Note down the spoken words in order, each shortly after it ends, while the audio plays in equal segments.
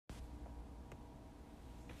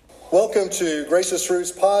Welcome to Gracious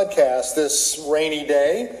Roots Podcast this rainy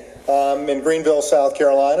day in Greenville, South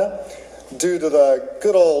Carolina. Due to the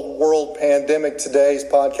good old world pandemic, today's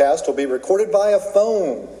podcast will be recorded via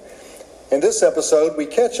phone. In this episode, we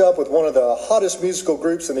catch up with one of the hottest musical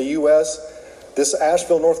groups in the U.S., this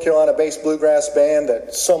Asheville, North Carolina-based bluegrass band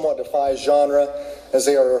that somewhat defies genre, as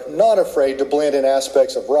they are not afraid to blend in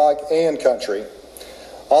aspects of rock and country.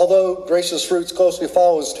 Although Gracious Roots closely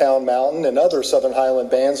follows Town Mountain and other Southern Highland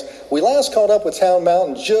bands, we last caught up with Town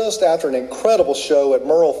Mountain just after an incredible show at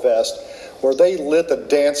Merle Fest, where they lit the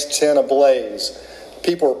dance tent ablaze.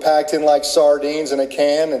 People were packed in like sardines in a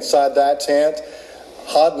can inside that tent,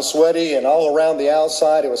 hot and sweaty, and all around the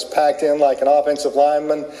outside it was packed in like an offensive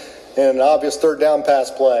lineman in an obvious third down pass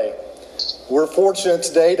play. We're fortunate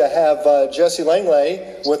today to have Jesse Langley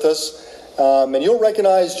with us, and you'll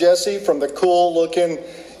recognize Jesse from the cool-looking,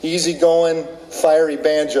 easygoing, fiery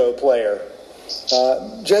banjo player.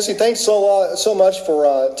 Jesse, thanks so much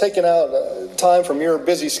for taking out time from your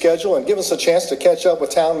busy schedule and give us a chance to catch up with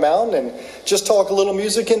Town Mountain and just talk a little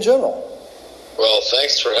music in general. Well,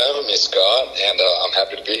 thanks for having me, Scott, and I'm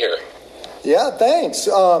happy to be here. Yeah, thanks.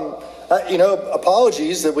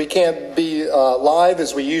 Apologies that we can't be live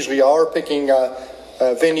as we usually are, picking a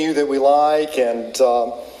venue that we like, and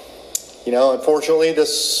unfortunately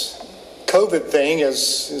this COVID thing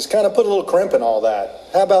has kind of put a little crimp in all that.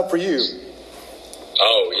 How about for you?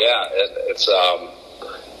 Oh yeah, it's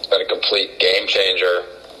been a complete game changer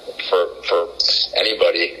for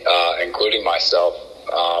anybody, including myself.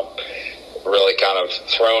 Really kind of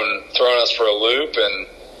thrown us for a loop, and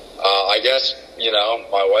I guess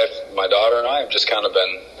my wife, my daughter, and I have just kind of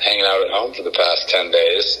been hanging out at home for the past 10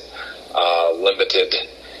 days, limited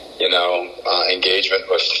engagement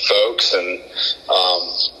with folks, and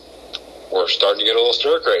we're starting to get a little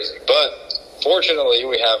stir crazy. But fortunately,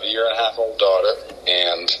 we have a 1.5-year-old daughter,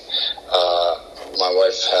 and my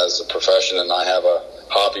wife has a profession, and I have a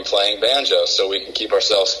hobby playing banjo, so we can keep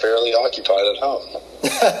ourselves fairly occupied at home.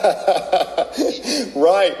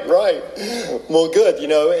 Right. Well, good.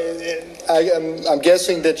 I'm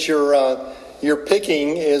guessing that your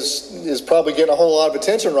picking is probably getting a whole lot of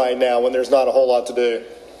attention right now when there's not a whole lot to do.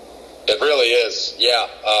 It really is, yeah.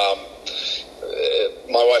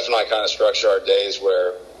 My wife and I kind of structure our days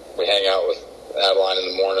where we hang out with Adeline in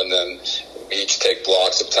the morning, then we each take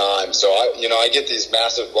blocks of time. So I get these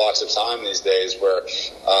massive blocks of time these days where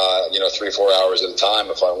 3-4 hours at a time,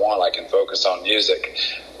 if I want, I can focus on music.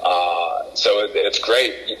 So it's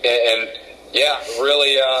great, and yeah,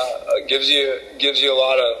 really gives you a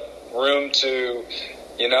lot of room to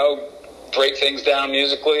break things down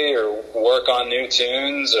musically, or work on new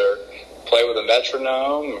tunes, or play with a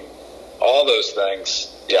metronome, all those things.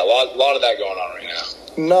 Yeah, a lot of that going on right now.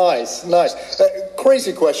 Nice.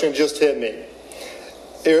 Crazy question just hit me.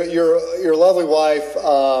 Your lovely wife,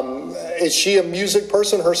 is she a music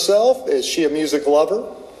person herself? Is she a music lover?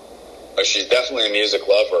 She's definitely a music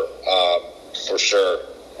lover, for sure.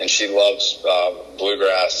 And she loves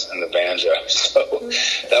bluegrass and the banjo. So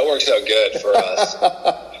that works out good for us.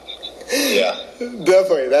 Yeah.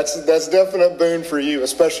 Definitely. That's definite boon for you,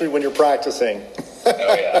 especially when you're practicing.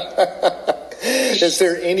 Oh, yeah. Is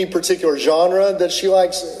there any particular genre that she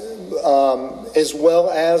likes as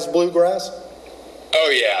well as bluegrass? Oh,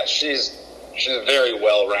 yeah. She's a very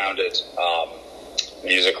well-rounded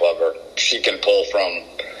music lover. She can pull from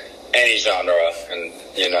any genre and,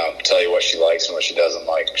 tell you what she likes and what she doesn't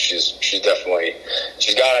like. She's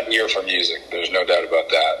got an ear for music. There's no doubt about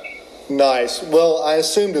that. Nice. Well, I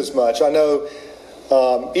assumed as much. I know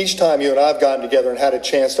each time you and I have gotten together and had a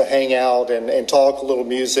chance to hang out and talk a little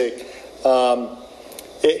music,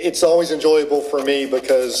 it's always enjoyable for me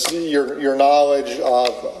because your knowledge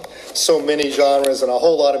of so many genres and a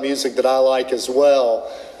whole lot of music that I like as well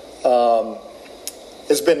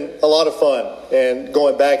has been a lot of fun. And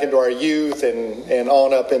going back into our youth and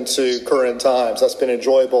on up into current times, that's been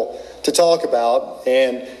enjoyable to talk about.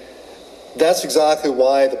 And that's exactly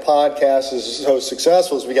why the podcast is so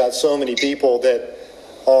successful, is we got so many people that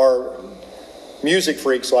are music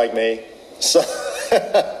freaks like me. So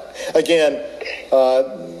again,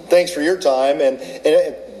 thanks for your time. And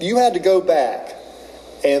if you had to go back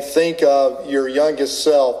and think of your youngest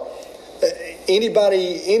self, any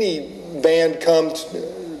band come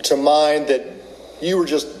to mind that you were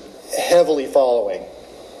just heavily following?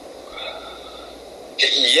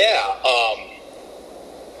 Yeah.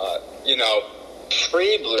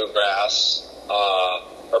 Pre-bluegrass,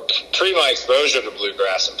 or pre my exposure to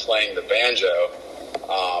bluegrass and playing the banjo,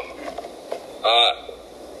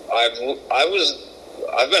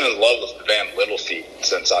 I've been in love with the band Little Feat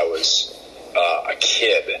since I was a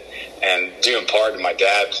kid, and due in part to my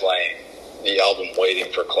dad playing the album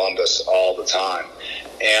Waiting for Columbus all the time.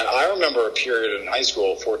 And I remember a period in high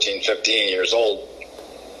school, 14, 15 years old,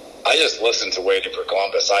 I just listened to Waiting for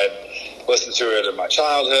Columbus. I had listened to it in my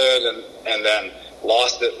childhood and then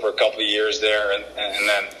lost it for a couple of years there and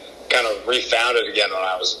then kind of refound it again when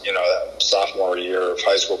I was, that sophomore year of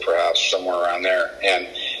high school, perhaps, somewhere around there. And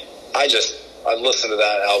I listened to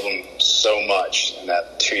that album so much in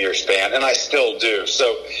that 2-year span, and I still do.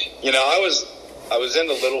 So, I was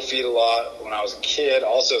into Little Feat a lot when I was a kid,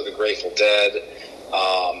 also the Grateful Dead.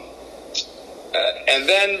 And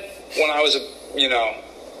then when I was,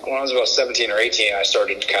 when I was about 17 or 18, I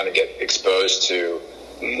started to kind of get exposed to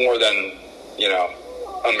more than,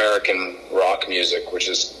 American rock music, which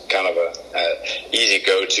is kind of a easy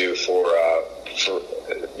go-to for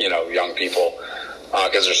young people,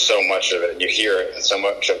 because there's so much of it. You hear it, and so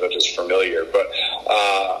much of it is familiar. But,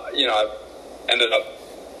 I ended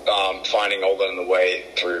up finding Old and the Way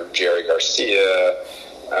through Jerry Garcia,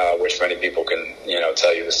 which many people can,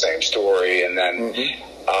 tell you the same story. And then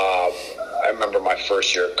I remember my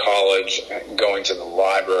first year of college going to the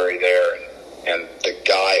library there, and the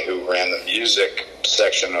guy who ran the music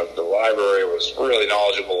section of the library was really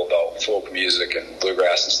knowledgeable about folk music and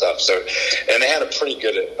bluegrass and stuff. So, and they had a pretty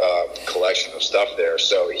good collection of stuff there.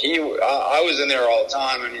 So I was in there all the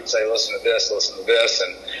time, and he'd say, listen to this,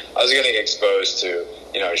 and I was getting exposed to,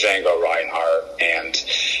 Django Reinhardt and,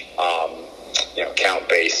 Count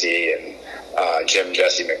Basie and Jim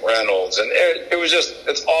Jesse McReynolds. And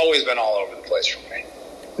it's always been all over the place for me.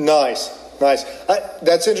 Nice.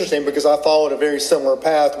 That's interesting because I followed a very similar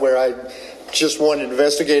path where I just wanted to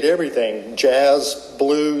investigate everything, jazz,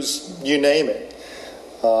 blues, you name it,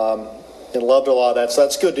 and loved a lot of that. So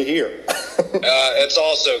that's good to hear. It's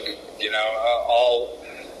also,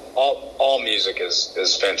 all music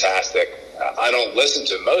is fantastic. I don't listen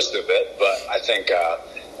to most of it, but I think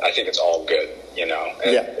it's all good,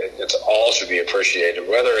 It's all should be appreciated,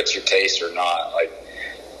 whether it's your taste or not. Like,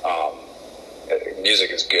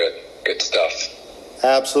 music is good stuff.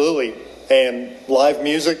 Absolutely. And live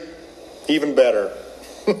music, even better.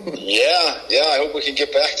 Yeah, I hope we can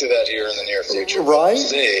get back to that here in the near future. Right? We'll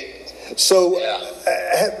see. So,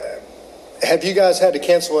 have you guys had to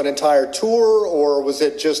cancel an entire tour, or was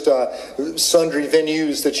it just sundry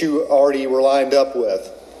venues that you already were lined up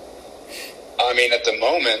with? I mean, at the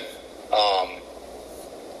moment,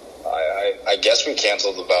 I guess we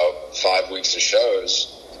canceled about 5 weeks of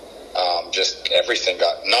shows. Just everything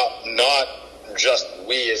got not just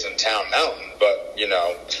we as in Town Mountain, but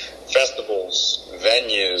festivals,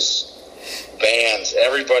 venues, bands.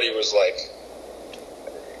 Everybody was like,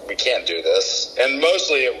 we can't do this, and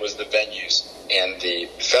mostly it was the venues and the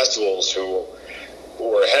festivals who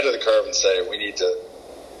were ahead of the curve and say we need to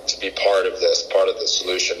be part of this, part of the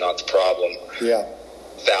solution, not the problem. Yeah,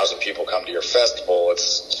 1,000 people come to your festival.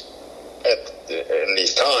 In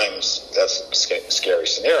these times, that's a scary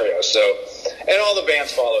scenario. So, and all the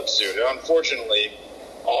bands followed suit. And unfortunately,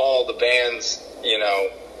 all the bands,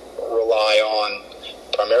 rely on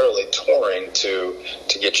primarily touring to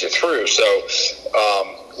get you through. So,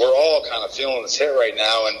 we're all kind of feeling this hit right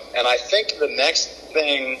now. And I think the next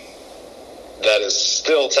thing that is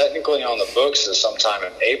still technically on the books is sometime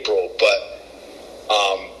in April, but,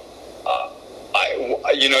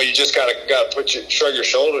 you just gotta shrug your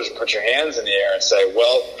shoulders and put your hands in the air and say,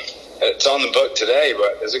 well, it's on the book today,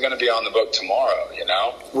 but is it going to be on the book tomorrow?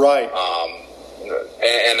 Right.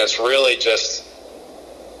 And it's really just,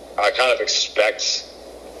 I kind of expect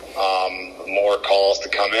more calls to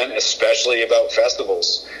come in, especially about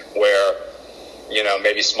festivals where,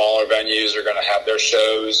 maybe smaller venues are going to have their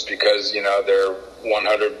shows because, they're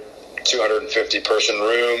 100, 250 person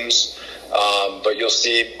rooms. But you'll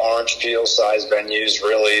see orange peel size venues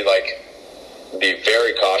really be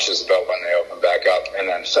very cautious about when they open back up. And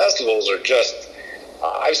then festivals are just,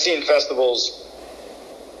 I've seen festivals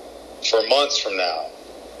for months from now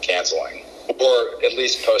canceling or at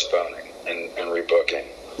least postponing and rebooking.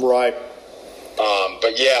 Right.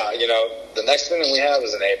 But yeah, the next thing that we have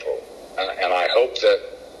is in April. And I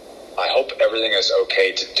hope everything is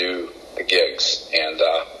okay to do the gigs. And,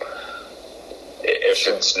 if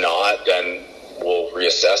it's not, then we'll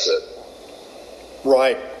reassess it.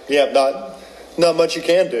 Right. Yeah. Not much you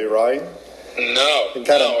can do, right? No.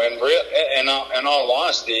 In all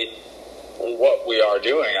honesty, what we are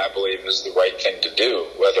doing, I believe, is the right thing to do,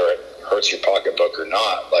 whether it hurts your pocketbook or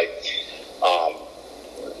not.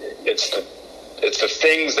 It's the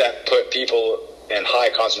things that put people in high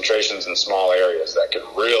concentrations in small areas that could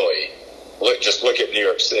really look at New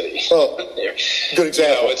York City. Oh, good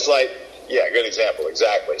example. It's like. Yeah, good example,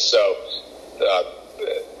 exactly. So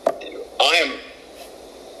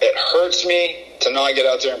hurts me to not get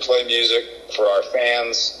out there and play music for our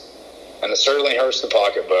fans, and it certainly hurts the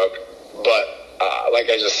pocketbook. But like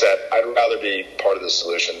I just said, I'd rather be part of the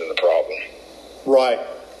solution than the problem. Right.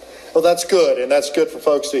 Well, that's good, and that's good for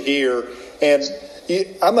folks to hear. And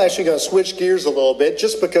I'm actually going to switch gears a little bit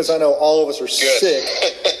just because I know all of us are sick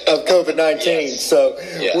of COVID-19. Yes. So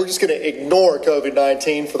we're just going to ignore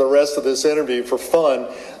COVID-19 for the rest of this interview for fun.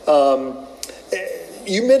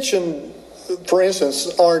 You mentioned, for instance,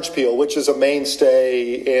 Orange Peel, which is a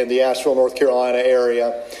mainstay in the Asheville, North Carolina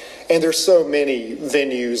area. And there's so many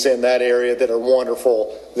venues in that area that are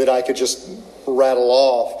wonderful that I could just rattle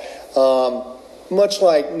off. Much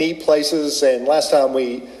like neat places, and last time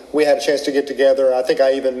we had a chance to get together, I think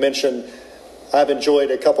I even mentioned I've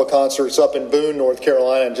enjoyed a couple of concerts up in Boone, North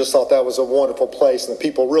Carolina, and just thought that was a wonderful place, and the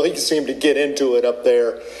people really seem to get into it up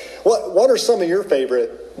there. What are some of your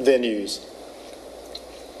favorite venues?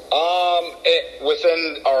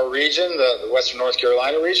 Within our region, the Western North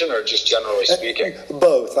Carolina region, or just generally speaking?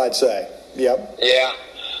 Both, I'd say. Yep. Yeah.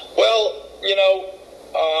 Well,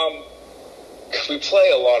 we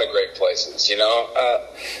play a lot of great places,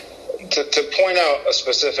 To point out a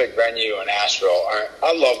specific venue in Asheville,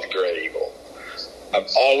 I love the Grey Eagle. I've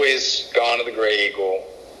always gone to the Grey Eagle.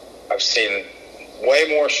 I've seen way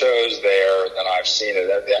more shows there than I've seen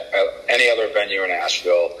at any other venue in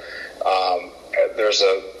Asheville.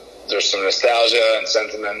 There's some nostalgia and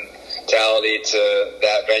sentimentality to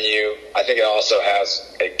that venue. I think it also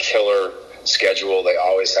has a killer schedule. They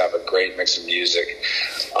always have a great mix of music.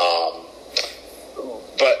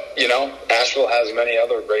 But, Asheville has many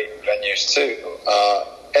other great venues too.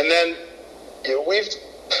 And then, we've,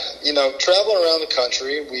 traveling around the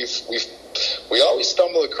country, we always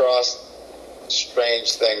stumble across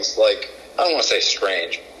strange things like, I don't want to say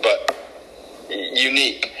strange, but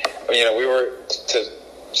unique. We were, to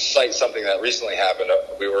cite something that recently happened,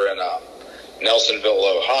 we were in Nelsonville,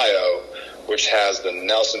 Ohio, which has the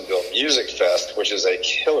Nelsonville Music Fest, which is a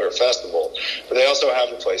killer festival. But they also have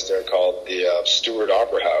a place there called the Stewart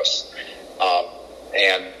Opera House.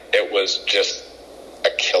 And it was just a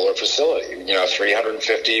killer facility,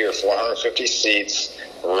 350 or 450 seats,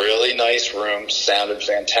 really nice room, sounded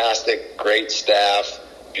fantastic, great staff,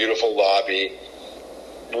 beautiful lobby,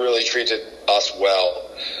 really treated us well.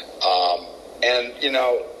 And,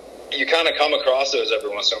 you kind of come across those every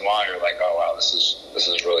once in a while. You're like, oh, wow, this is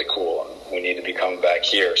really cool. We need to be coming back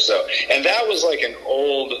here. So, and that was like an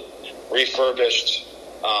old refurbished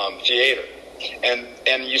theater.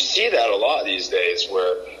 And you see that a lot these days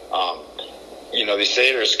where, these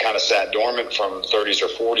theaters kind of sat dormant from 30s or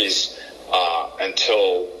 40s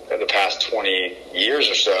until the past 20 years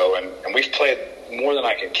or so. And we've played more than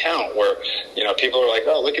I can count where, people are like,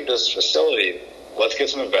 oh, look at this facility. Let's get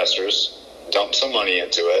some investors, dump some money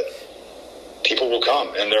into it. People will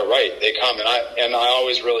come, and they're right. They come, and I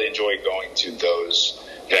always really enjoy going to those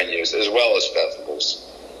venues as well as festivals.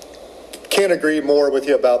 Can't agree more with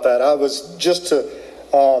you about that. I was just to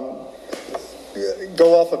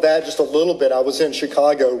go off of that just a little bit. I was in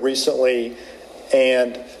Chicago recently,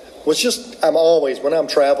 and I'm always, when I'm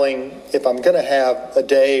traveling, if I'm going to have a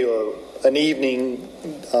day or an evening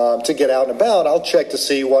to get out and about, I'll check to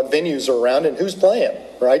see what venues are around and who's playing,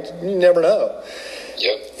 right? You never know.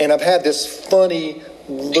 Yep. And I've had this funny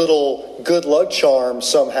little good luck charm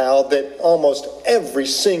somehow that almost every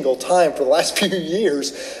single time for the last few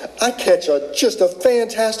years, I catch just a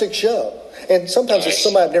fantastic show. And sometimes it's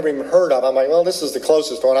somebody I've never even heard of. I'm like, well, this is the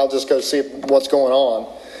closest one. I'll just go see what's going on.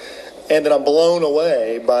 And then I'm blown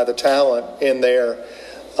away by the talent in there.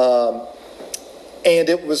 And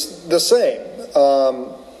it was the same.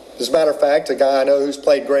 As a matter of fact, a guy I know who's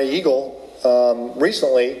played Grey Eagle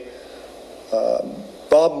recently,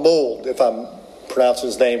 Bob Mould, if I'm pronouncing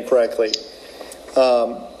his name correctly.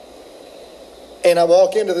 And I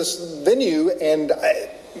walk into this venue, and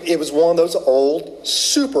it was one of those old,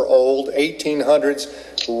 super old 1800s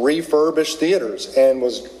refurbished theaters, and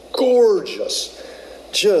was gorgeous.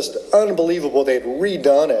 Just unbelievable. They had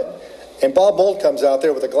redone it. And Bob Mould comes out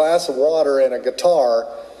there with a glass of water and a guitar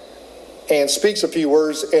and speaks a few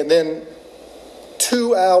words, and then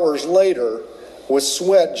 2 hours later, with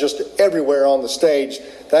sweat just everywhere on the stage,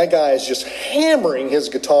 that guy is just hammering his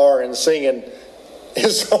guitar and singing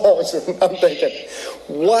his songs. And I'm thinking,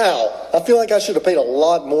 wow, I feel like I should have paid a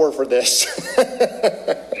lot more for this.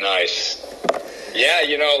 Nice. Yeah,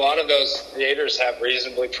 a lot of those theaters have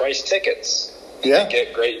reasonably priced tickets. Yeah. They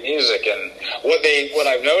get great music, and what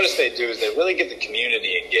I've noticed they do is they really get the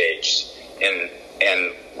community engaged in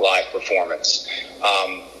live performance.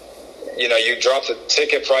 you drop the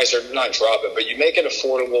ticket price, or not drop it, but you make it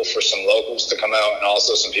affordable for some locals to come out and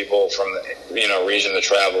also some people from the region to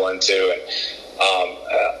travel into. And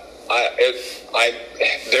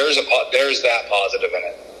there's that positive in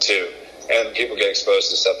it too, and people get exposed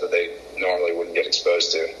to stuff that they normally wouldn't get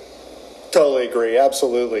exposed to. Totally agree.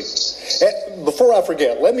 Absolutely. Before I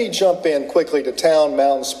forget, let me jump in quickly to Town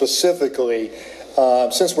Mountain specifically,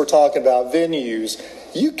 since we're talking about venues.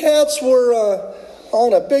 You cats were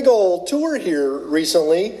on a big old tour here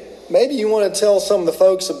recently. Maybe you want to tell some of the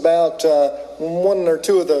folks about one or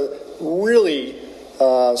two of the really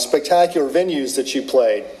spectacular venues that you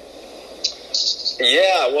played.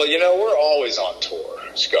 Yeah, well, we're always on tour,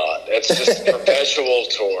 Scott. It's just a perpetual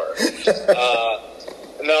tour.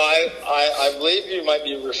 No, I believe you might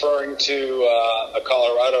be referring to a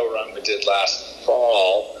Colorado run we did last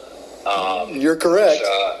fall. You're correct.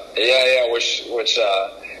 Which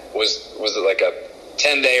was like a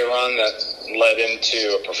 10-day run that led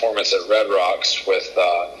into a performance at Red Rocks with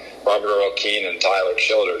Robert Earl Keen and Tyler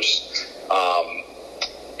Childers.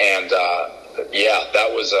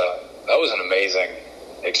 That was an amazing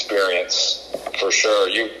experience for sure.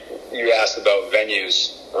 You asked about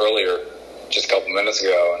venues earlier, just a couple minutes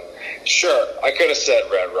ago. And sure, I could have said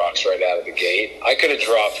Red Rocks right out of the gate. I could have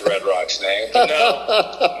dropped Red Rocks' name, but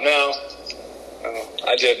no,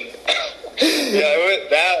 I didn't.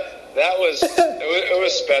 It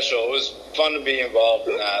was special. It was fun to be involved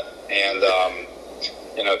in that, and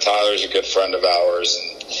Tyler's a good friend of ours,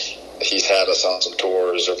 and he's had us on some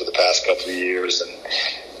tours over the past couple of years, and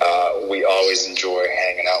we always enjoy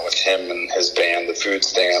hanging out with him and his band, the Food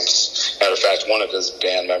Stamps. Matter of fact, one of his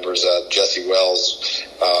band members, Jesse Wells,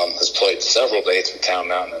 has played several dates with Town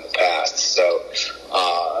Mountain in the past. So,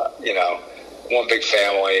 one big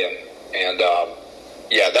family, and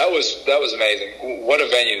that was amazing. What a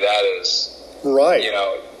venue that is! Right.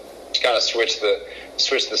 Kind of switch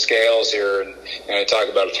the scales here, and you talk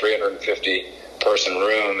about a 350 person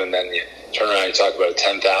room, and then you turn around and you talk about a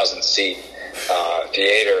 10,000 seat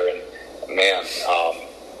theater, and man,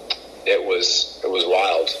 it was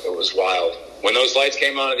wild. It was wild. When those lights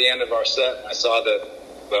came on at the end of our set, and I saw that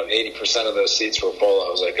about 80% of those seats were full, I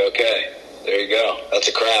was like, okay, there you go. That's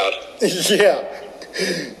a crowd.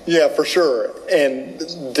 Yeah, for sure. And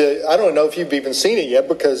I don't know if you've even seen it yet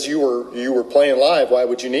because you were playing live. Why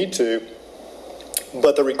would you need to?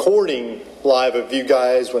 But the recording live of you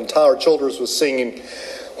guys when Tyler Childers was singing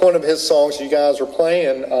one of his songs you guys were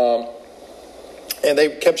playing, and they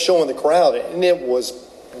kept showing the crowd, and it was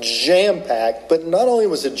jam-packed. But not only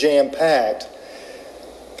was it jam-packed,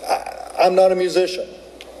 I'm not a musician,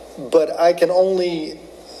 but I can only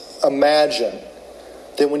imagine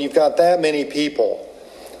that when you've got that many people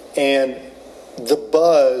and the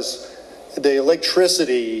buzz, the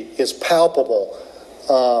electricity is palpable,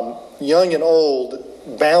 young and old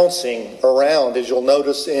bouncing around, as you'll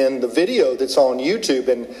notice in the video that's on YouTube,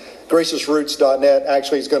 and graciousroots.net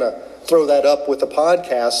actually is going to throw that up with the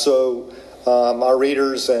podcast so our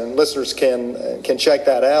readers and listeners can check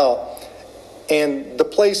that out. And the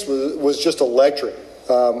place was just electric,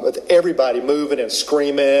 with everybody moving and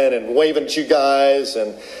screaming and waving at you guys,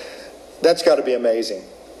 and that's got to be amazing.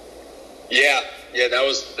 Yeah, that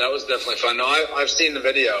was definitely fun. No, I've seen the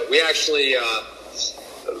video. We actually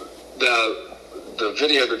the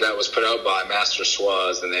video that was put out by Master Swa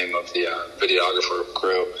is the name of the videographer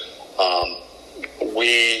crew.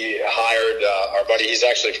 We hired our buddy. He's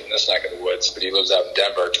actually from this neck of the woods, but he lives out in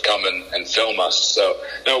Denver, to come and film us. So,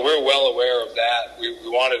 no, we're well aware of that. We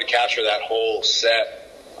wanted to capture that whole set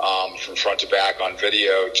from front to back on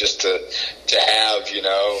video, just to have, we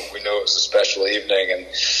know it was a special evening. And,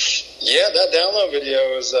 yeah, that download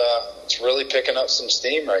video is it's really picking up some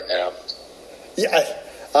steam right now. Yeah,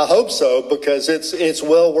 I hope so, because it's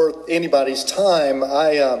well worth anybody's time.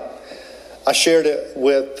 I shared it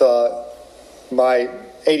with my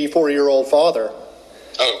 84-year-old father.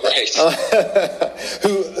 Oh, great.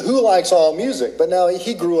 who likes all music, but now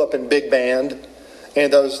he grew up in big band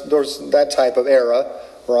and those that type of era,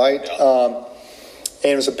 right? Yeah.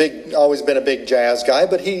 And was always been a big jazz guy,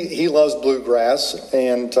 but he loves bluegrass.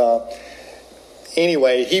 And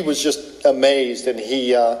anyway, he was just amazed, and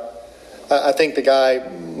I think the guy,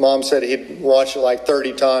 Mom said he'd watched it like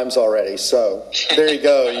 30 times already. So there you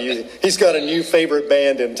go. He's got a new favorite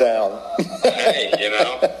band in town. Hey,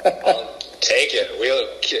 I'll take it.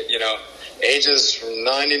 Ages from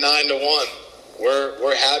 99 to 1.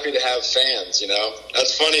 We're happy to have fans.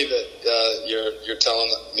 That's funny that you're telling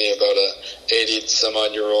me about a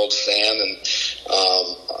 80-some-odd-year-old fan, and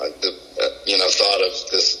thought of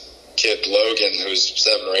this kid Logan, who's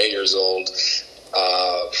 7 or 8 years old,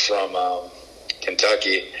 from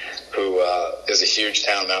Kentucky. who is a huge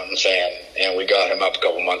Town Mountain fan, and we got him up a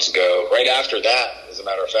couple months ago. Right after that, as a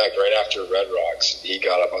matter of fact, right after Red Rocks, he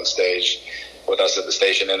got up on stage with us at the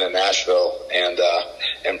station in Nashville and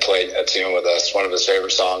played a tune with us. One of his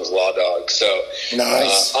favorite songs, "Law Dog." So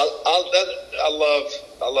nice.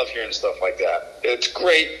 I love hearing stuff like that. It's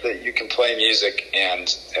great that you can play music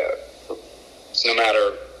and no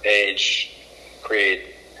matter age, creed,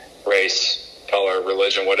 race, color,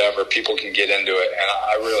 religion, whatever, people can get into it, and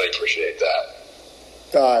I really appreciate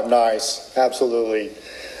that. Nice, absolutely.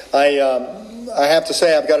 I have to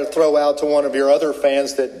say, I've got to throw out to one of your other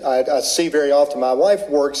fans that I see very often. My wife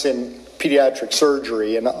works in pediatric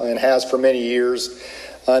surgery and has for many years,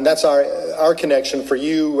 and that's our connection for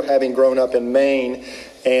you, having grown up in Maine,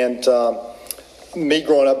 and me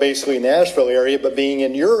growing up basically in the Nashville area, but being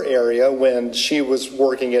in your area when she was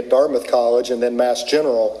working at Dartmouth College and then Mass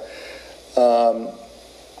General.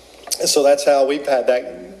 So that's how we've had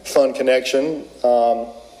that fun connection.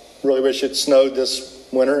 Really wish it snowed this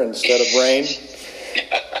winter instead of rain.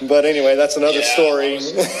 But anyway, that's another story. I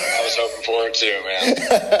was hoping for it too,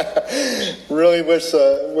 man. Really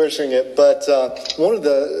wishing it. But one of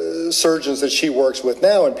the surgeons that she works with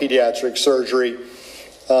now in pediatric surgery,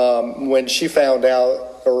 when she found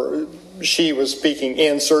out, or she was speaking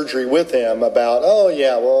in surgery with him about,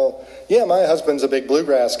 my husband's a big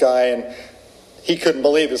bluegrass guy, and he couldn't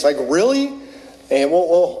believe it. It's like, really? And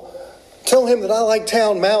well, tell him that I like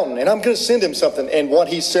Town Mountain, and I'm going to send him something. And what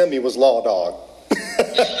he sent me was Law Dog.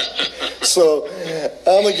 So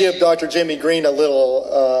I'm going to give Dr. Jimmy Green a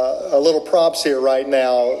little props here right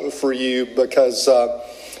now for you, because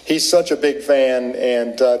he's such a big fan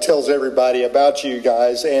and tells everybody about you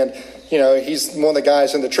guys. And, he's one of the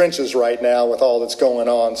guys in the trenches right now with all that's going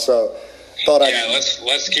on. So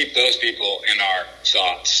let's keep those people in our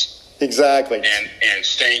thoughts. Exactly. And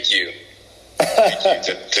thank you. Thank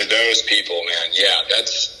you to those people, man. Yeah,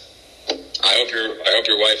 I hope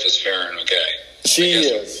your wife is faring okay. She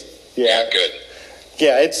is. Yeah. Good.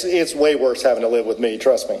 Yeah, it's way worse having to live with me,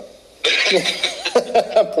 trust me.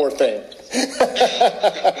 Poor thing.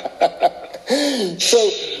 So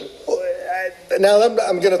now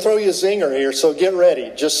I'm going to throw you a zinger here, so get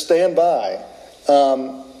ready. Just stand by.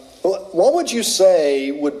 What would you say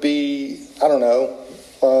would be,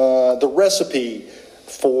 the recipe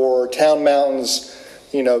for Town Mountain's,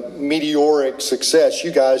 meteoric success?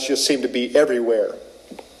 You guys just seem to be everywhere.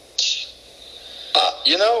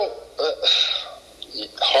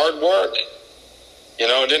 Hard work.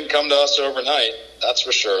 It didn't come to us overnight. That's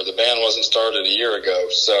for sure. The band wasn't started a year ago.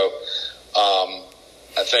 So,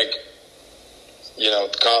 I think,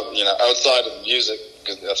 outside of the music,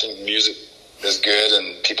 because I think music is good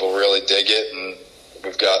and people really dig it, and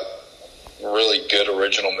we've got really good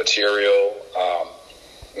original material.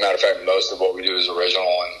 Matter of fact, most of what we do is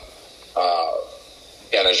original, and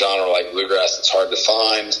in a genre like bluegrass, it's hard to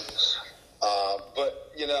find. But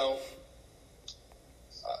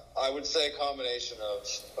I would say a combination of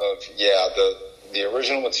the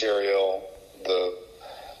original material, the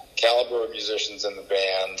caliber of musicians in the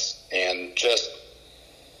band, and just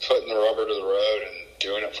putting the rubber to the road and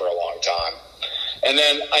doing it for a long time. And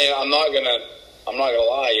then I'm not gonna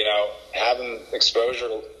lie, having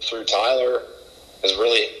exposure through Tyler has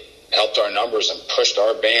really helped our numbers and pushed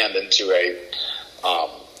our band into a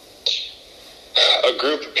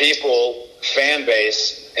group of people, fan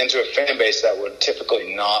base that would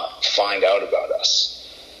typically not find out about us.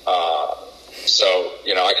 So,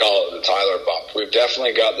 I call it the Tyler bump. We've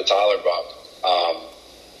definitely got the Tyler bump.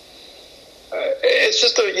 It's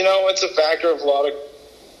just it's a factor of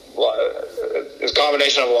it's a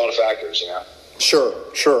combination of a lot of factors,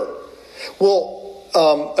 Sure. Well,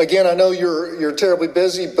 again, I know you're terribly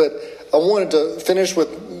busy, but I wanted to finish with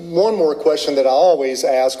one more question that I always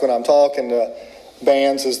ask when I'm talking to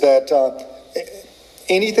bands, is that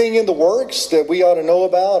anything in the works that we ought to know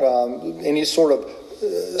about? Any sort of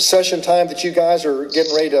session time that you guys are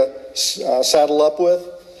getting ready to saddle up with?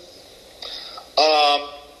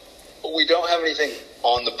 We don't have anything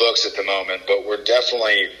on the books at the moment, but we're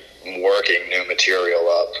definitely working new material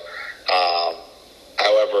up.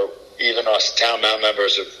 However, even us Town Mountain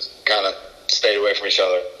members have kind of stayed away from each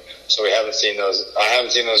other, so we haven't seen those. I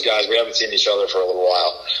haven't seen those guys. We haven't seen each other for a little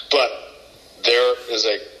while. But there is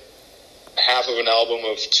a half of an album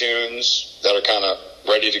of tunes that are kind of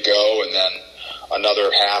ready to go, and then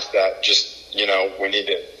another half that just we need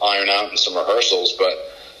to iron out in some rehearsals. But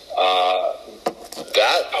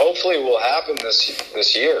that hopefully will happen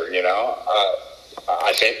this year.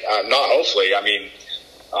 I think not hopefully. I mean,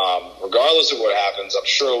 regardless of what happens, I'm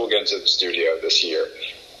sure we'll get into the studio this year.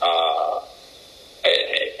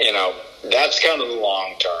 That's kind of the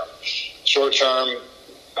long term. Short term,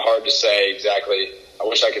 hard to say exactly. I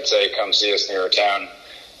wish I could say come see us near a town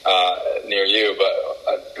near you, but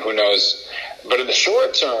who knows. But in the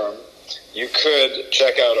short term, you could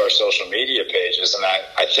check out our social media pages. And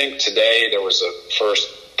I think today there was a first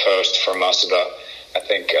post from us about, I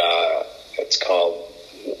think it's called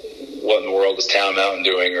What in the World is Town Mountain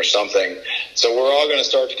Doing or something. So we're all going to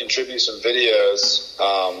start to contribute some videos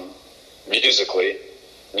musically,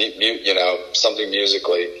 something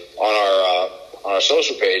musically on our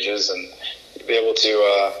social pages, and be able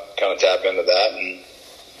to kind of tap into that and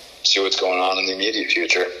see what's going on in the immediate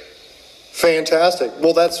future. Fantastic.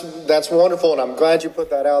 Well, that's wonderful, and I'm glad you put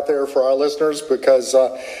that out there for our listeners, because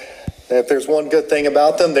if there's one good thing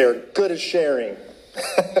about them, they're good at sharing.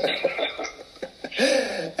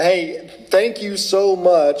 Hey, thank you so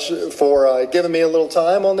much for giving me a little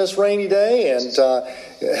time on this rainy day and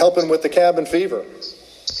helping with the cabin fever.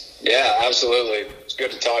 Yeah, absolutely. It's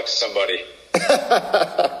good to talk to somebody.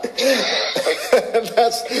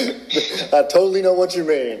 I totally know what you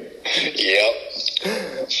mean. Yep.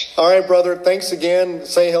 All right, brother. Thanks again.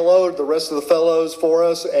 Say hello to the rest of the fellows for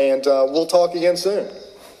us, and we'll talk again soon.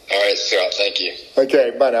 All right, Scott. Thank you.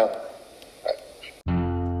 Okay, bye now.